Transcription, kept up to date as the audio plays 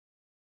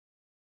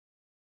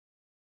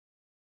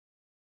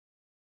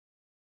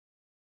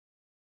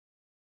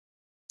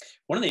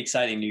One of the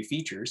exciting new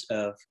features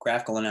of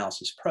Graphical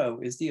Analysis Pro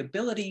is the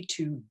ability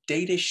to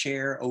data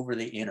share over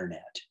the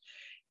internet.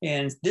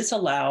 And this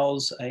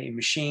allows a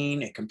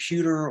machine, a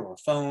computer, or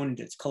phone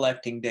that's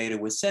collecting data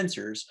with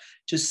sensors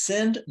to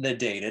send the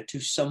data to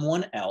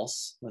someone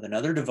else with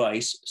another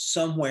device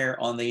somewhere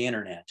on the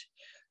internet.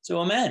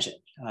 So imagine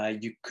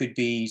you could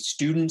be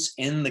students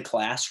in the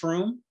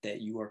classroom that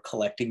you are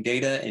collecting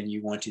data and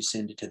you want to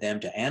send it to them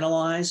to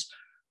analyze.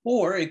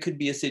 Or it could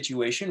be a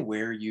situation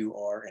where you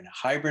are in a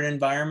hybrid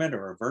environment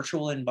or a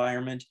virtual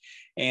environment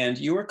and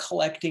you are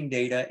collecting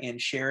data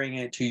and sharing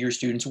it to your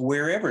students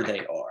wherever they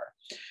are.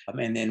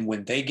 And then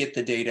when they get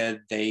the data,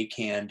 they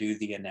can do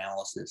the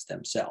analysis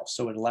themselves.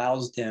 So it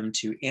allows them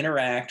to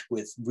interact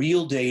with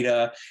real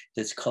data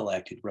that's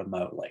collected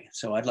remotely.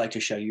 So I'd like to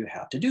show you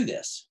how to do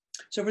this.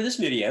 So for this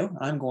video,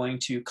 I'm going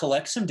to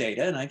collect some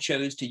data, and I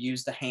chose to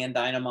use the hand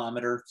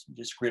dynamometer,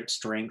 just grip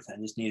strength. I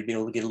just need to be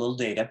able to get a little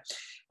data.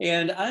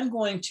 And I'm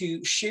going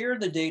to share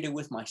the data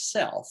with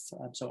myself.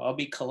 So I'll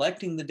be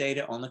collecting the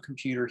data on the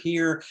computer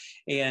here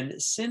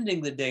and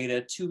sending the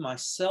data to my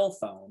cell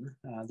phone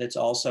that's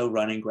also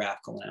running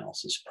Graphical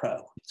Analysis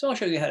Pro. So I'll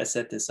show you how to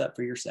set this up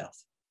for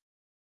yourself.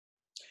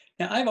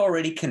 Now, I've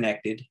already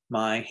connected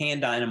my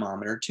hand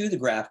dynamometer to the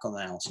Graphical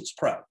Analysis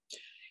Pro.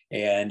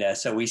 And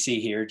so we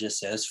see here just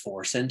says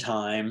force and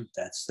time.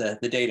 That's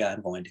the data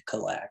I'm going to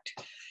collect.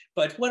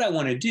 But what I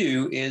want to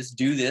do is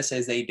do this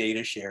as a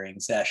data sharing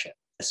session.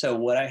 So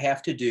what I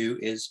have to do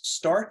is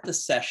start the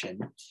session.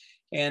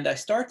 And I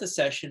start the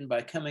session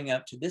by coming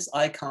up to this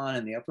icon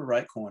in the upper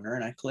right corner,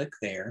 and I click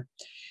there.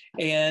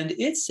 And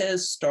it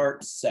says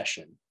start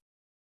session.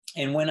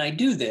 And when I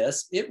do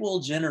this, it will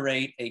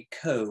generate a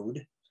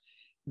code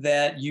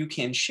that you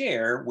can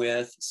share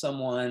with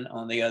someone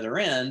on the other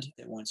end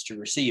that wants to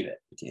receive it.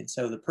 And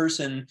so the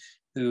person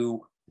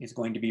who is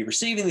going to be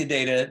receiving the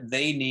data,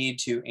 they need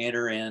to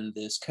enter in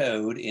this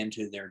code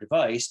into their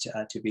device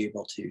to be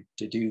able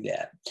to do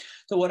that.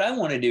 So what I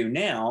want to do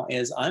now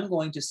is I'm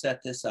going to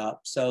set this up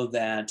so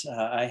that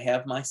I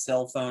have my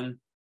cell phone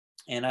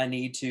and I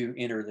need to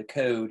enter the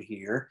code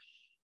here.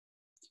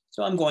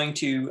 So I'm going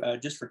to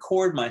just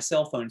record my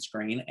cell phone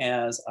screen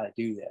as I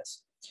do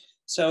this.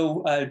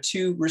 So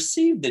to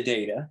receive the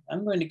data,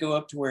 I'm going to go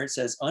up to where it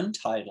says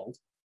Untitled,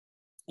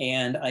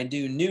 and I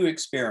do New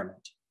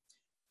Experiment.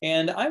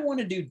 And I want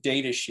to do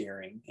data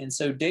sharing. And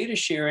so data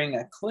sharing,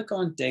 I click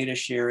on data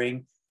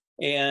sharing,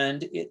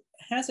 and it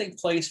has a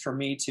place for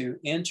me to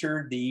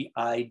enter the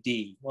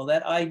ID. Well,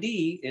 that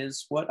ID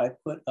is what I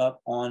put up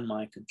on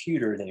my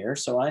computer there.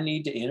 So I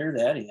need to enter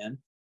that in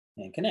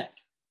and connect.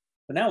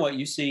 But now what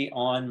you see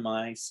on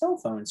my cell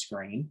phone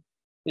screen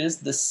is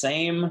the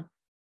same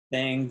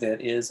thing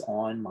that is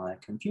on my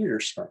computer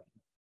screen.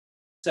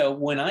 So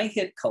when I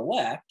hit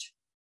collect,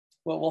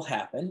 what will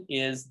happen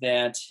is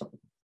that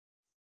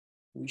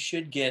we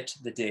should get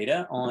the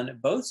data on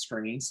both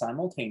screens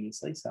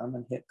simultaneously. So I'm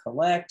going to hit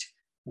collect.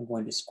 I'm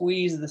going to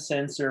squeeze the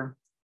sensor,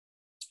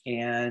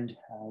 and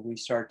we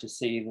start to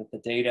see that the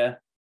data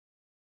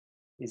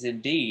is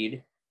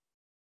indeed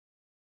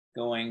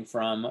going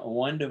from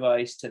one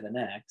device to the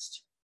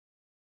next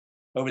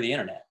over the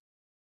internet.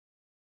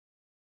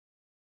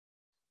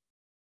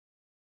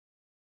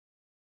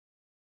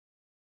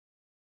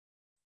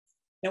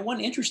 Now,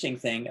 one interesting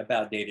thing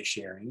about data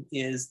sharing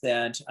is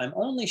that I'm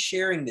only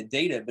sharing the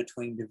data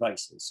between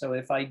devices. So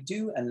if I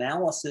do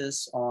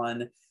analysis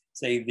on,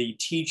 say, the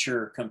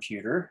teacher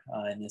computer,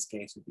 in this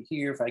case would be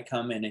here, if I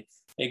come and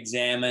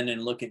examine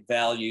and look at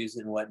values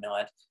and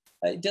whatnot,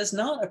 it does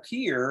not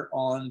appear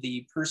on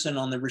the person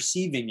on the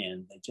receiving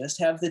end. They just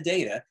have the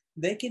data.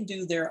 They can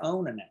do their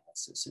own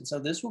analysis. And so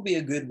this will be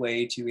a good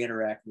way to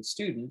interact with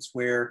students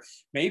where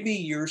maybe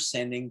you're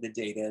sending the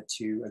data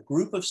to a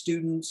group of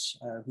students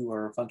who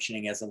are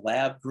functioning as a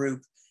lab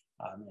group,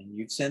 and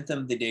you've sent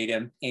them the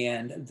data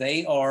and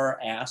they are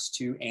asked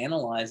to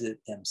analyze it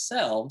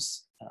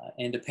themselves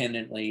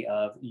independently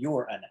of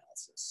your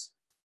analysis.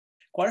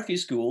 Quite a few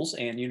schools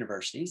and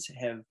universities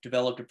have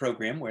developed a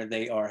program where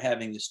they are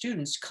having the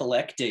students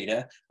collect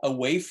data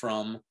away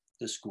from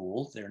the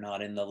school. They're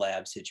not in the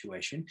lab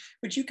situation,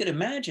 but you could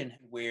imagine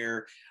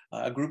where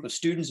a group of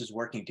students is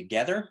working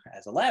together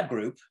as a lab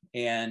group,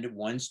 and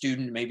one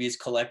student maybe is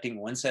collecting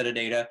one set of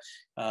data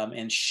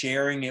and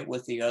sharing it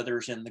with the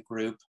others in the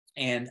group,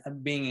 and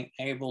being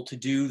able to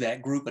do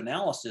that group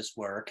analysis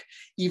work,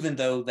 even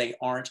though they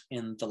aren't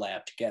in the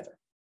lab together.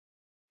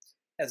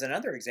 As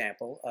another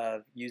example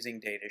of using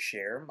data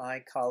share,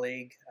 my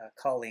colleague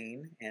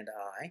Colleen and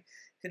I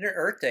did an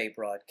Earth Day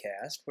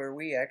broadcast where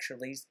we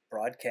actually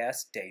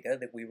broadcast data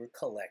that we were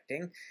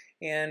collecting,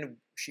 and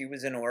she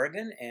was in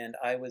Oregon and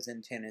I was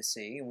in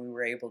Tennessee, and we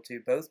were able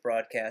to both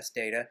broadcast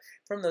data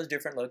from those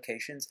different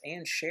locations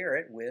and share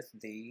it with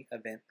the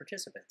event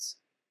participants.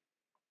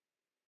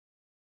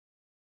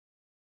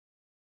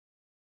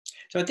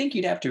 So I think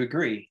you'd have to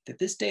agree that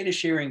this data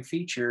sharing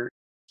feature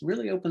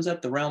really opens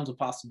up the realms of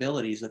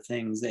possibilities of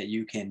things that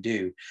you can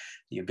do.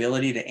 The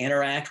ability to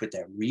interact with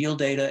that real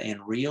data in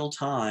real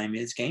time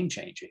is game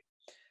changing.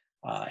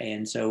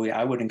 And so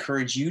I would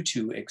encourage you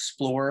to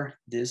explore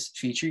this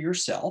feature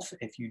yourself.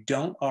 If you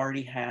don't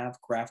already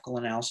have Graphical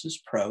Analysis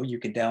Pro, you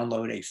can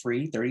download a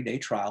free 30-day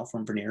trial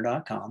from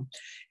Vernier.com,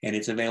 and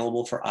it's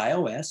available for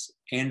iOS,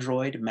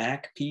 Android,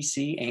 Mac,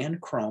 PC, and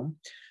Chrome.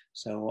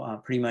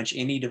 So pretty much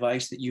any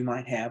device that you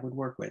might have would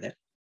work with it.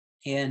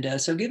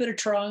 And so give it a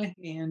try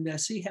and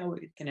see how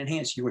it can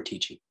enhance your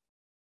teaching.